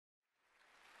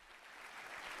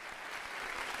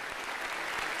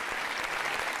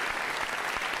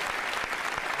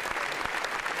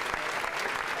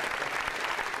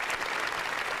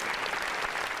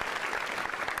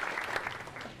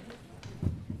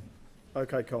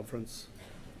Okay, conference.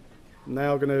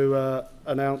 Now going to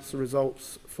announce the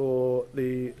results for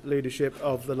the leadership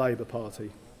of the Labour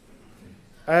Party.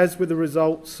 As with the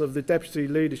results of the deputy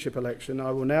leadership election,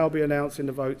 I will now be announcing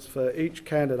the votes for each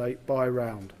candidate by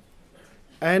round.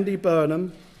 Andy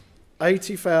Burnham,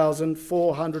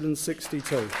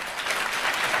 80,462.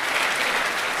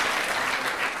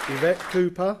 Yvette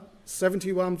Cooper,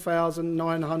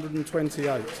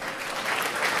 71,928.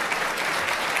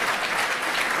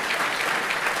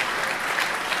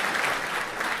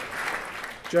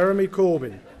 Jeremy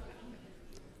Corbyn,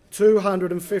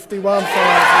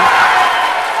 251,000.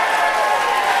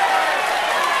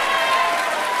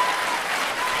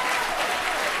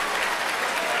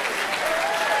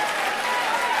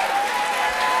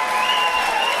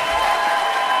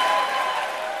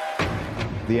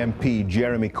 The MP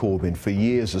Jeremy Corbyn, for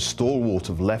years a stalwart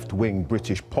of left-wing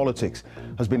British politics,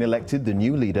 has been elected the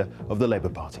new leader of the Labour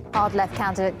Party. Hard left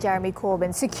candidate Jeremy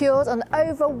Corbyn secured an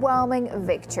overwhelming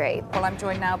victory. Well, I'm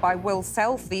joined now by Will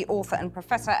Self, the author and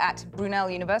professor at Brunel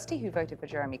University, who voted for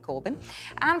Jeremy Corbyn,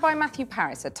 and by Matthew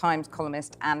Parris, a Times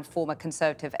columnist and former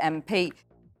Conservative MP.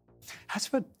 As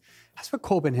for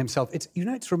Corbyn himself, it's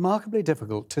remarkably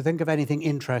difficult to think of anything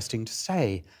interesting to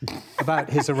say about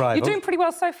his arrival. You're doing pretty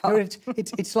well so far. No,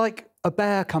 it's like a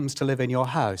bear comes to live in your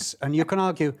house, and you can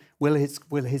argue, will his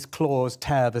claws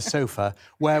tear the sofa?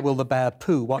 Where will the bear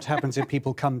poo? What happens if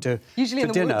people come to Usually in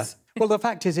the dinner? woods. Well, the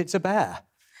fact is, it's a bear,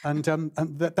 and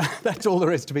that's all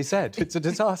there is to be said. It's a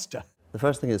disaster. The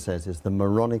first thing it says is the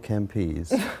moronic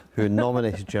MPs who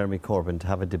nominated Jeremy Corbyn to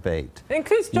have a debate. It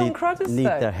includes John Crudders, need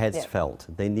though. their heads felt.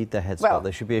 They need their heads felt.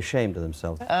 They should be ashamed of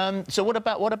themselves. So what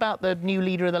about the new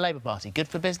leader of the Labour Party? Good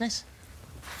for business?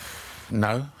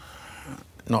 No,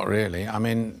 not really. I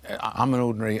mean,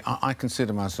 I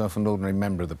consider myself an ordinary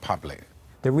member of the public.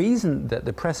 The reason that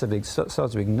the press have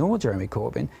started to ignore Jeremy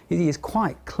Corbyn is he is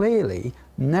quite clearly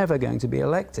never going to be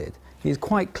elected. He is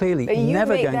quite clearly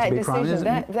never going to be Prime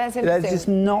Minister. There's just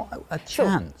not a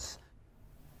chance.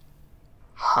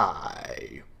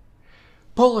 Hi.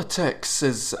 Politics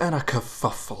is in a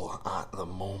kerfuffle at the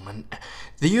moment.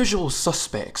 The usual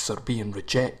suspects are being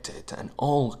rejected and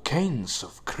all kinds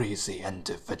of crazy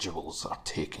individuals are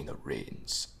taking the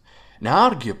reins.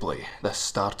 Now, arguably, this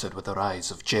started with the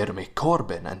rise of Jeremy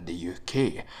Corbyn in the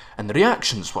UK, and the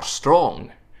reactions were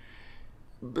strong.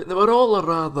 But they were all a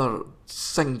rather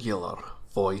singular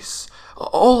voice,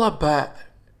 all a bit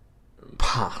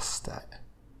past it.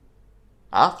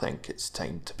 I think it's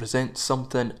time to present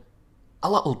something a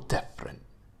little different.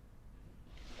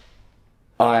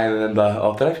 I am a member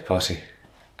of the Labour Party.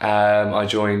 I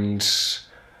joined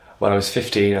when I was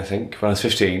 15, I think. When I was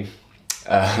 15,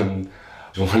 one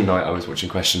night I was watching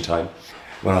Question Time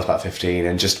when I was about 15,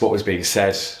 and just what was being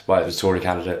said by the Tory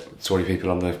Tory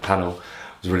people on the panel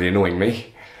was really annoying me.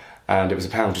 And it was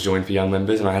 £1 to join for young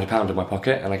members, and I had £1 in my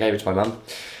pocket, and I gave it to my mum,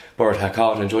 borrowed her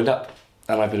card and joined up.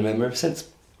 And I've been a member ever since.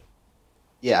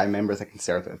 Yeah, I'm a member of the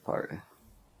Conservative Party.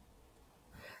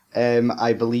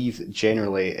 I believe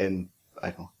generally in,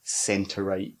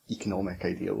 centre-right economic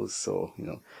ideals, so,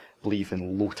 believe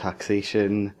in low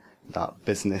taxation, that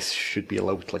business should be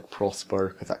allowed to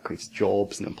prosper because that creates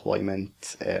jobs and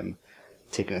employment.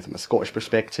 Taking it from a Scottish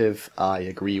perspective, I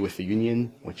agree with the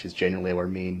Union, which is generally our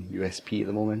main USP at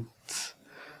the moment.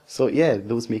 So yeah,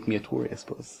 those make me a Tory, I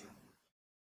suppose.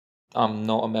 I'm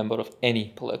not a member of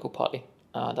any political party,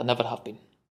 and I never have been.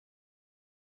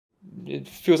 It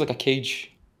feels like a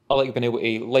cage. I like being able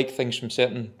to like things from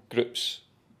certain groups.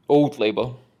 Old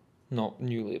Labour, not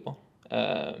new Labour.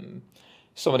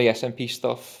 Some of the SNP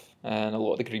stuff, and a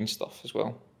lot of the Green stuff as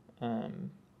well.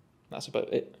 That's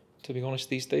about it, to be honest,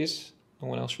 these days. No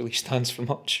one else really stands for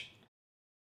much.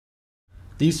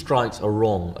 These strikes are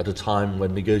wrong at a time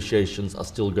when negotiations are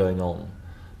still going on.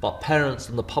 But parents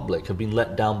and the public have been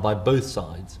let down by both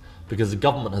sides because the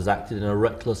government has acted in a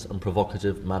reckless and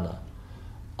provocative manner.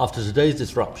 After today's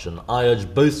disruption, I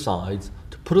urge both sides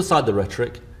to put aside the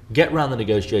rhetoric, get round the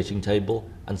negotiating table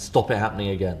and stop it happening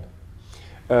again.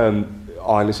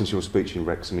 I listened to your speech in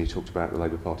Wrexham and you talked about the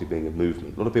Labour Party being a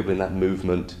movement. A lot of people in that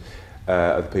movement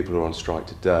are the people who are on strike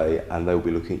today, and they'll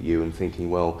be looking at you and thinking,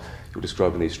 well, you're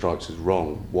describing these strikes as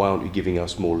wrong. Why aren't you giving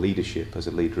us more leadership as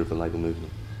a leader of the Labour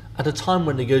movement? At a time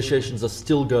when negotiations are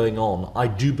still going on, I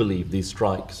do believe these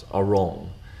strikes are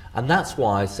wrong. And that's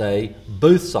why I say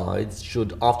both sides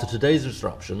should, after today's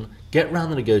disruption, get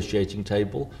round the negotiating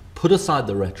table, put aside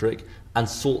the rhetoric and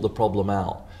sort the problem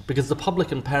out. Because the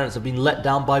public and parents have been let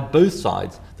down by both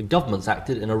sides. The government's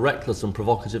acted in a reckless and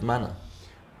provocative manner.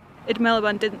 Ed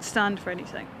Miliband didn't stand for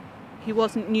anything. He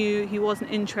wasn't new, he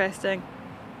wasn't interesting,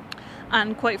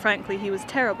 and quite frankly, he was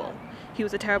terrible. He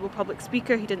was a terrible public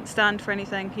speaker, he didn't stand for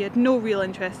anything, he had no real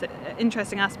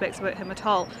interesting aspects about him at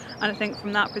all. And I think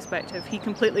from that perspective, he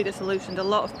completely disillusioned a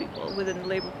lot of people within the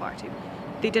Labour Party.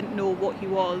 They didn't know what he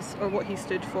was or what he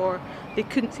stood for. They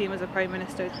couldn't see him as a Prime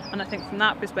Minister. And I think from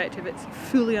that perspective, it's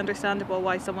fully understandable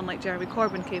why someone like Jeremy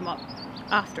Corbyn came up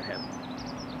after him.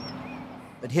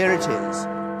 But here it is,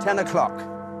 10 o'clock,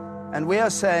 and we are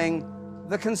saying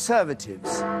the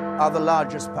Conservatives are the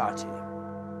largest party.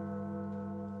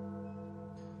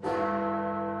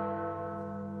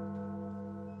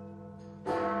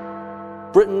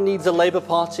 Britain needs a Labour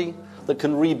Party that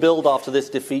can rebuild after this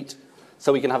defeat,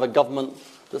 so we can have a government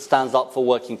that stands up for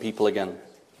working people again.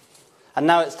 And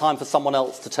now it's time for someone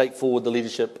else to take forward the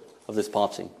leadership of this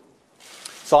party.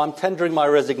 So I'm tendering my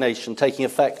resignation, taking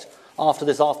effect after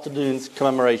this afternoon's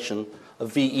commemoration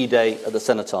of VE Day at the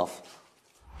Cenotaph.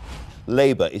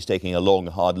 Labour is taking a long,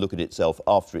 hard look at itself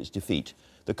after its defeat.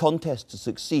 The contest to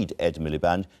succeed Ed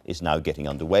Miliband is now getting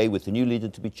underway, with the new leader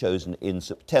to be chosen in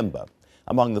September.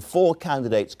 Among the 4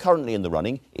 candidates currently in the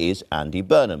running is Andy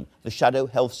Burnham, the Shadow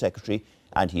Health Secretary,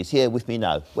 and he's here with me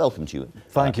now. Welcome to you.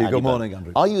 Thank you. Andy Good morning,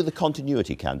 Andrew. Are you the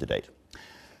continuity candidate?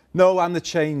 No, I'm the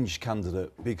change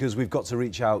candidate, because we've got to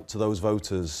reach out to those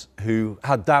voters who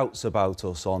had doubts about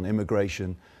us on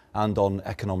immigration and on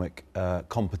economic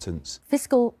competence.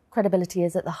 Fiscal credibility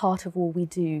is at the heart of all we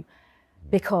do,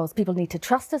 because people need to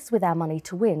trust us with our money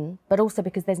to win, but also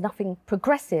because there's nothing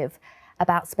progressive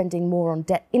about spending more on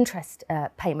debt interest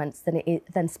payments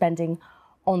than spending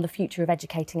on the future of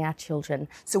educating our children.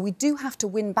 So we do have to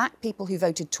win back people who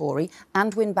voted Tory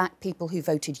and win back people who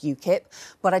voted UKIP,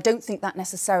 but I don't think that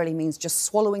necessarily means just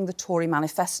swallowing the Tory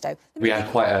manifesto. We had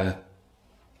quite a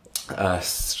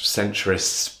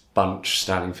centrist bunch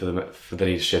standing for the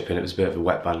leadership, and it was a bit of a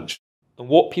wet bunch. And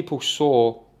what people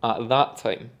saw at that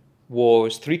time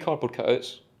was 3 cardboard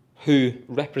cutouts who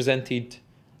represented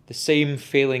the same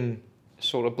failing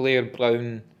sort of Blair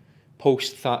Brown,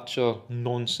 post-Thatcher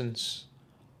nonsense,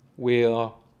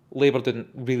 where Labour didn't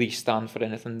really stand for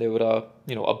anything. They were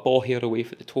a ball hair away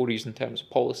for the Tories in terms of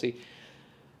policy.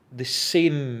 The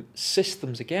same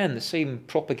systems again, the same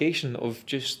propagation of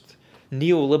just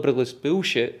neoliberalist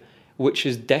bullshit, which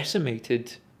has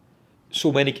decimated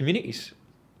so many communities.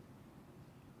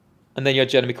 And then you had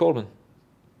Jeremy Corbyn.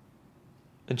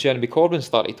 And Jeremy Corbyn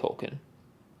started talking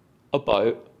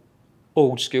about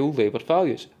old school Labour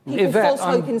values. Yvette,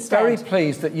 I'm very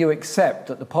pleased that you accept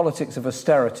that the politics of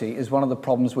austerity is one of the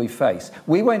problems we face.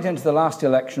 We went into the last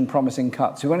election promising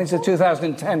cuts. We went into the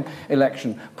 2010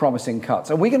 election promising cuts.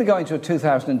 Are we going to go into a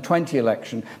 2020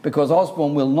 election because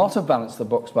Osborne will not have balanced the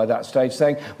books by that stage,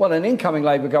 saying, well, an incoming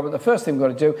Labour government, the first thing we've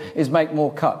got to do is make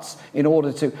more cuts in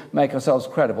order to make ourselves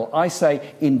credible? I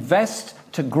say invest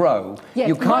to grow. Yes,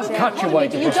 you can't cut your way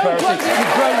to prosperity. You grow your way to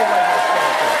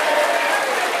prosperity.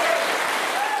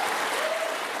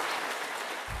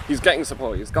 He's getting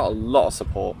support. He's got a lot of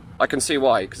support. I can see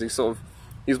why, because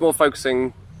he's more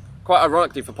focusing, quite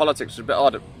ironically for politics, which is a bit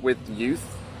odd, with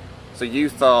youth. So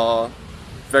youth are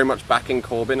very much backing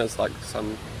Corbyn as like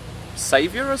some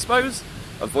saviour, I suppose,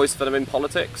 a voice for them in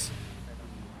politics.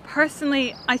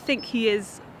 Personally, I think he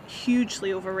is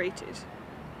hugely overrated.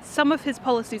 Some of his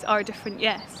policies are different,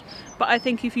 yes, but I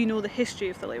think if you know the history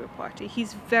of the Labour Party,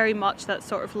 he's very much that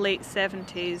sort of late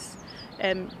 70s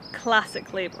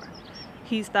classic Labour.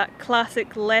 He's that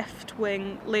classic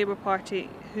left-wing Labour Party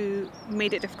who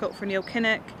made it difficult for Neil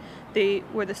Kinnock. They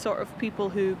were the sort of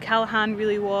people who Callaghan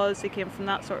really was. They came from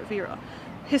that sort of era.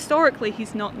 Historically,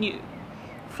 he's not new.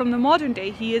 From the modern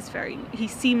day, he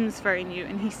seems very new,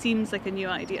 and he seems like a new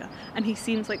idea, and he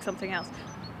seems like something else.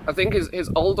 I think his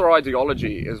older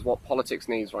ideology is what politics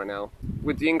needs right now.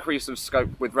 With the increase of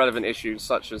scope with relevant issues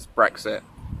such as Brexit,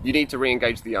 you need to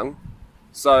re-engage the young.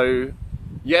 So,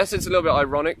 yes, it's a little bit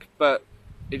ironic, but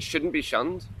it shouldn't be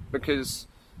shunned, because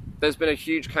there's been a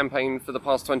huge campaign for the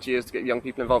past 20 years to get young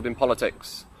people involved in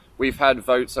politics. We've had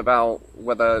votes about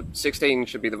whether 16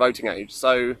 should be the voting age.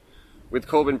 So with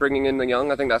Corbyn bringing in the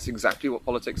young, I think that's exactly what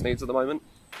politics needs at the moment.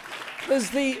 As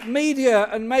the media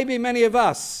and maybe many of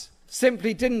us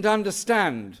simply didn't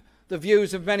understand the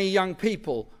views of many young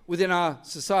people within our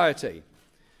society.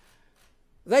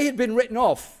 They had been written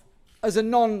off as a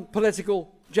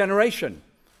non-political generation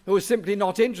who was simply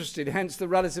not interested, hence the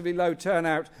relatively low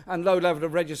turnout and low level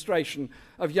of registration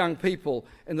of young people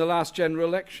in the last general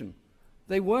election.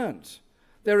 They weren't.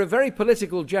 They're a very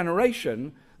political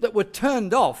generation that were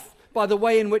turned off by the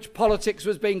way in which politics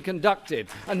was being conducted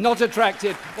and not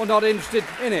attracted or not interested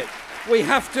in it. We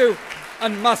have to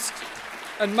and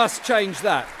must change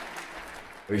that.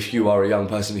 If you are a young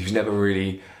person who's never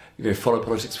really followed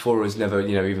politics before or has never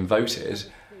even voted,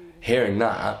 hearing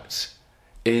that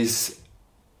is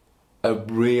a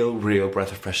real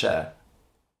breath of fresh air.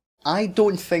 I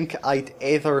don't think I'd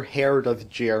ever heard of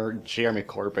Jeremy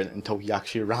Corbyn until he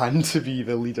actually ran to be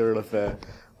the leader of the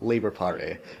Labour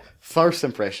Party. First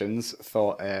impressions,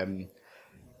 thought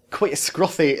quite a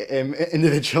scruffy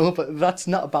individual, but that's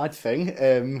not a bad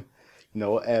thing.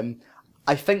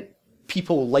 I think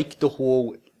people like the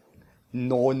whole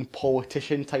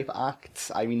non-politician type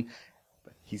acts. I mean,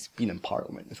 he's been in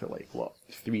Parliament for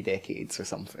 3 decades or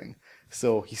something.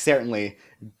 So he's certainly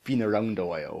been around a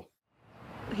while.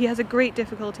 He has a great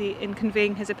difficulty in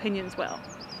conveying his opinions well.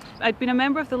 I'd been a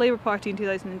member of the Labour Party in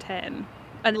 2010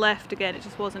 and left again, it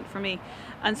just wasn't for me.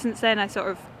 And since then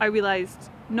I realised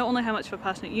not only how much of a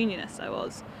passionate unionist I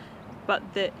was,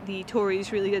 but that the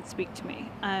Tories really did speak to me.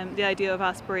 The idea of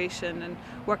aspiration and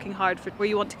working hard for where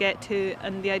you want to get to,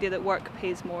 and the idea that work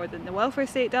pays more than the welfare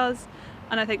state does.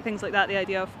 And I think things like that, the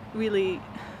idea of really,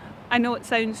 I know it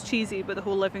sounds cheesy, but the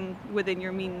whole living within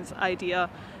your means idea,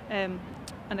 and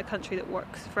a country that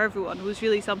works for everyone was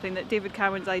really something that David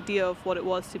Cameron's idea of what it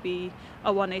was to be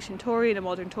a one-nation Tory and a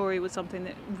modern Tory was something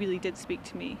that really did speak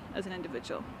to me as an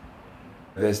individual.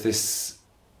 There's this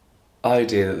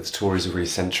idea that the Tories are really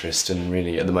centrist, and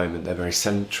really at the moment they're very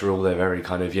central, they're very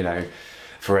kind of,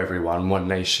 for everyone, one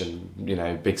nation,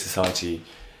 big society.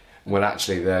 Well,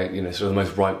 actually they're, sort of the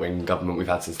most right-wing government we've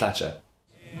had since Thatcher.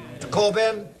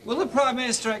 Corbyn. Will the Prime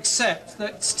Minister accept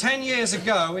that 10 years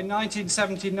ago, in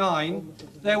 1979,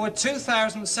 there were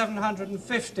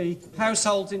 2,750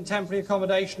 households in temporary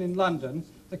accommodation in London?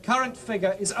 The current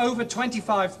figure is over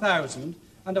 25,000,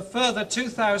 and a further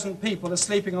 2,000 people are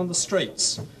sleeping on the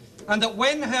streets. And that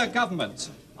when her government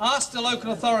asked the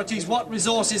local authorities what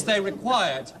resources they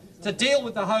required to deal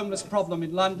with the homeless problem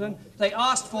in London, they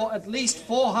asked for at least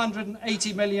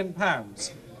 £480 million.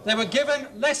 They were given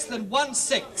less than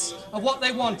 1/6 of what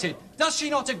they wanted. Does she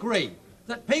not agree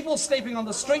that people sleeping on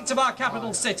the streets of our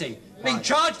capital city, being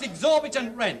charged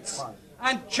exorbitant rents,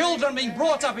 and children being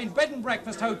brought up in bed and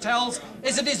breakfast hotels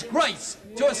is a disgrace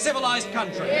to a civilised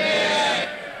country?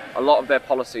 A lot of their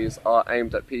policies are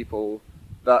aimed at people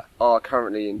that are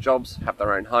currently in jobs, have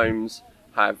their own homes,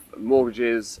 have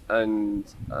mortgages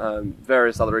and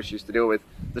various other issues to deal with.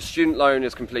 The student loan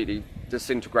is completely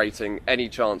disintegrating any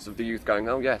chance of the youth going,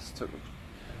 oh yes,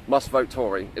 must vote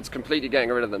Tory. It's completely getting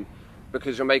rid of them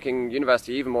because you're making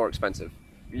university even more expensive.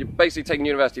 You're basically taking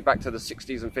university back to the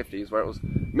 60s and 50s where it was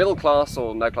middle class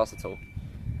or no class at all.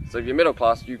 So if you're middle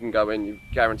class, you can go in, you're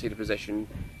guaranteed a position,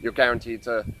 you're guaranteed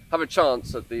to have a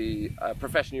chance at the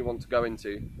profession you want to go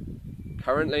into.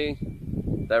 Currently,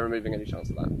 they're removing any chance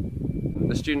of that.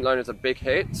 The student loan is a big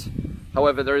hit.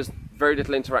 However, there is very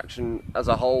little interaction as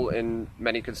a whole in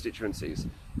many constituencies.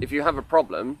 If you have a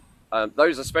problem,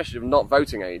 those especially of not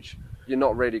voting age, you're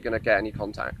not really going to get any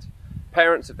contact.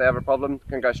 Parents, if they have a problem,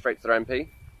 can go straight to their MP.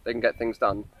 They can get things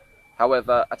done.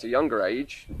 However, at a younger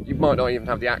age, you might not even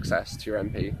have the access to your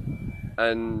MP.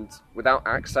 And without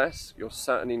access, you're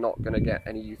certainly not going to get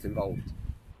any youth involved.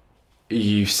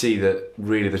 You see that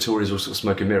really the Tories are sort of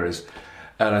smoke and mirrors.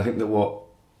 And I think that what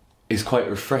is quite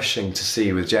refreshing to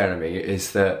see with Jeremy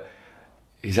is that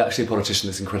he's actually a politician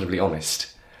that's incredibly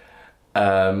honest.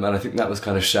 And I think that was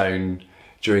kind of shown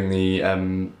during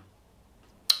the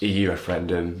EU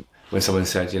referendum when someone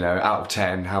said, out of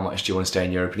 10, how much do you want to stay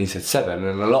in Europe? And he said 7.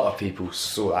 And a lot of people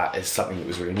saw that as something that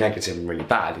was really negative and really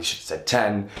bad. He should have said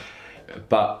 10.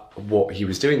 But what he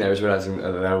was doing there was realising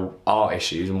that there are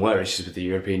issues and were issues with the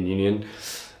European Union,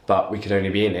 but we could only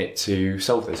be in it to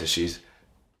solve those issues.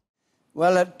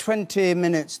 Well, at 20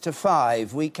 minutes to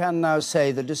 5, we can now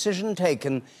say the decision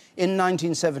taken in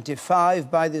 1975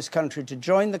 by this country to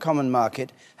join the common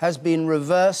market has been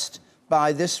reversed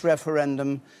by this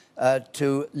referendum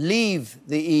to leave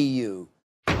the EU.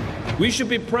 We should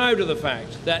be proud of the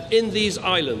fact that in these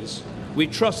islands we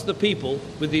trust the people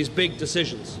with these big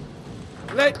decisions.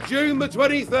 Let June the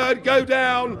 23rd go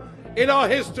down in our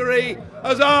history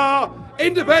as our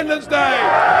Independence Day.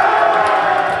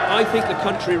 I think the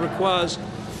country requires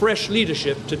fresh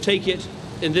leadership to take it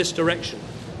in this direction.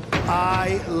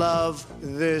 I love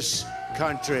this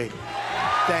country.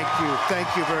 Thank you.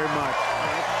 Thank you very much.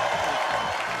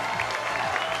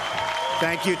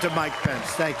 Thank you to Mike Pence.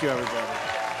 Thank you, everybody.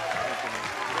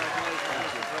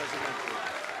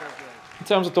 In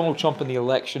terms of Donald Trump and the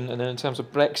election, and then in terms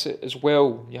of Brexit as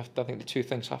well, I think the two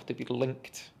things have to be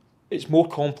linked. It's more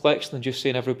complex than just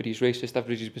saying everybody's racist,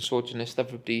 everybody's misogynist,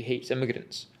 everybody hates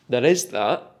immigrants. There is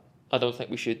that. I don't think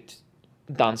we should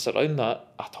dance around that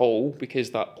at all,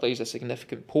 because that plays a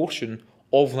significant portion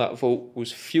of that vote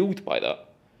was fueled by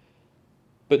that.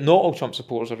 But not all Trump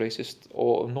supporters are racist,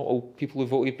 or not all people who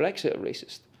voted Brexit are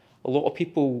racist. A lot of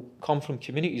people come from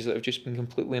communities that have just been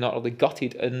completely and utterly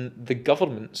gutted, and the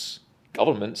governments,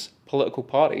 political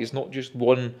parties, not just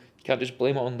one, you can't just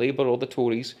blame it on Labour or the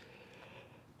Tories,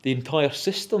 the entire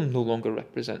system no longer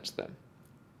represents them.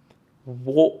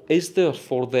 What is there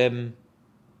for them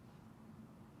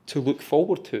to look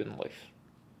forward to in life?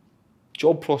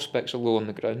 Job prospects are low on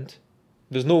the ground.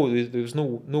 There's no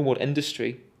more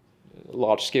industry,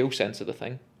 large scale sense of the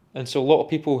thing. And so a lot of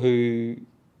people who,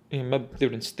 maybe they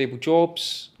were in stable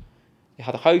jobs, they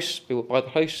had a house, people buy the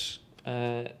house,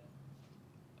 and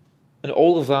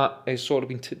all of that is sort of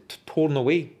been torn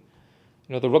away.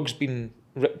 The rug's been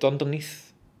ripped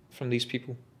underneath from these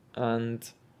people,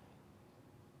 and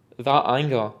that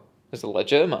anger is a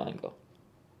legitimate anger.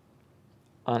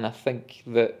 And I think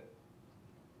that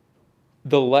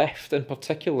the left in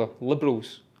particular,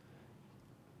 Liberals,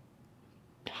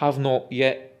 have not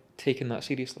yet taken that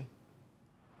seriously.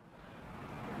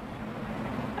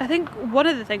 I think one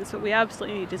of the things that we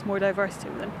absolutely need is more diversity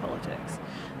within politics.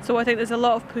 So I think there's a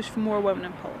lot of push for more women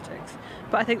in politics,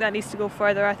 but I think that needs to go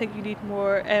further. I think you need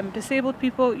more disabled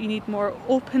people, you need more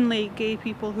openly gay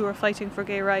people who are fighting for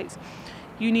gay rights.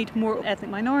 You need more ethnic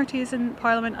minorities in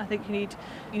Parliament. I think you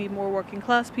need more working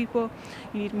class people,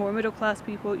 you need more middle class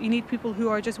people, you need people who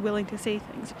are just willing to say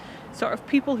things, sort of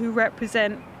people who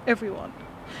represent everyone.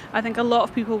 I think a lot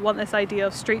of people want this idea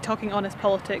of straight talking honest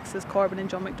politics, as Corbyn and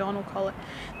John McDonnell call it.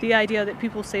 The idea that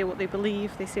people say what they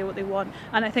believe, they say what they want,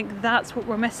 and I think that's what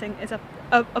we're missing, is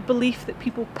a belief that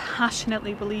people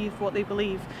passionately believe what they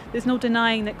believe. There's no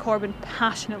denying that Corbyn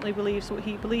passionately believes what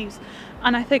he believes,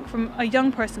 and I think from a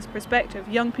young person's perspective,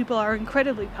 young people are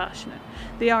incredibly passionate.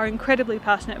 They are incredibly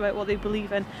passionate about what they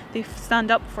believe in, they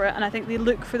stand up for it, and I think they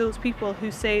look for those people who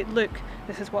say, look,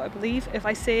 this is what I believe, if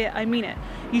I say it, I mean it.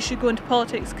 You should go into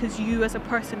politics because you as a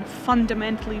person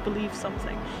fundamentally believe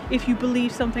something. If you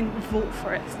believe something, vote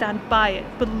for it, stand by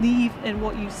it, believe in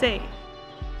what you say.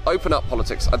 Open up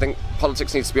politics. I think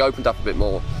politics needs to be opened up a bit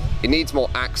more. It needs more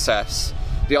access.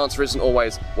 The answer isn't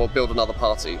always, well, build another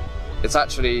party. It's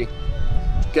actually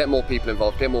get more people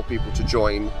involved, get more people to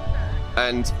join,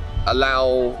 and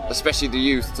allow, especially the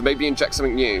youth, to maybe inject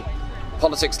something new.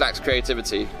 Politics lacks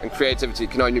creativity, and creativity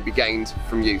can only be gained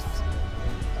from youth.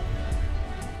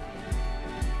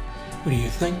 What do you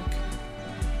think?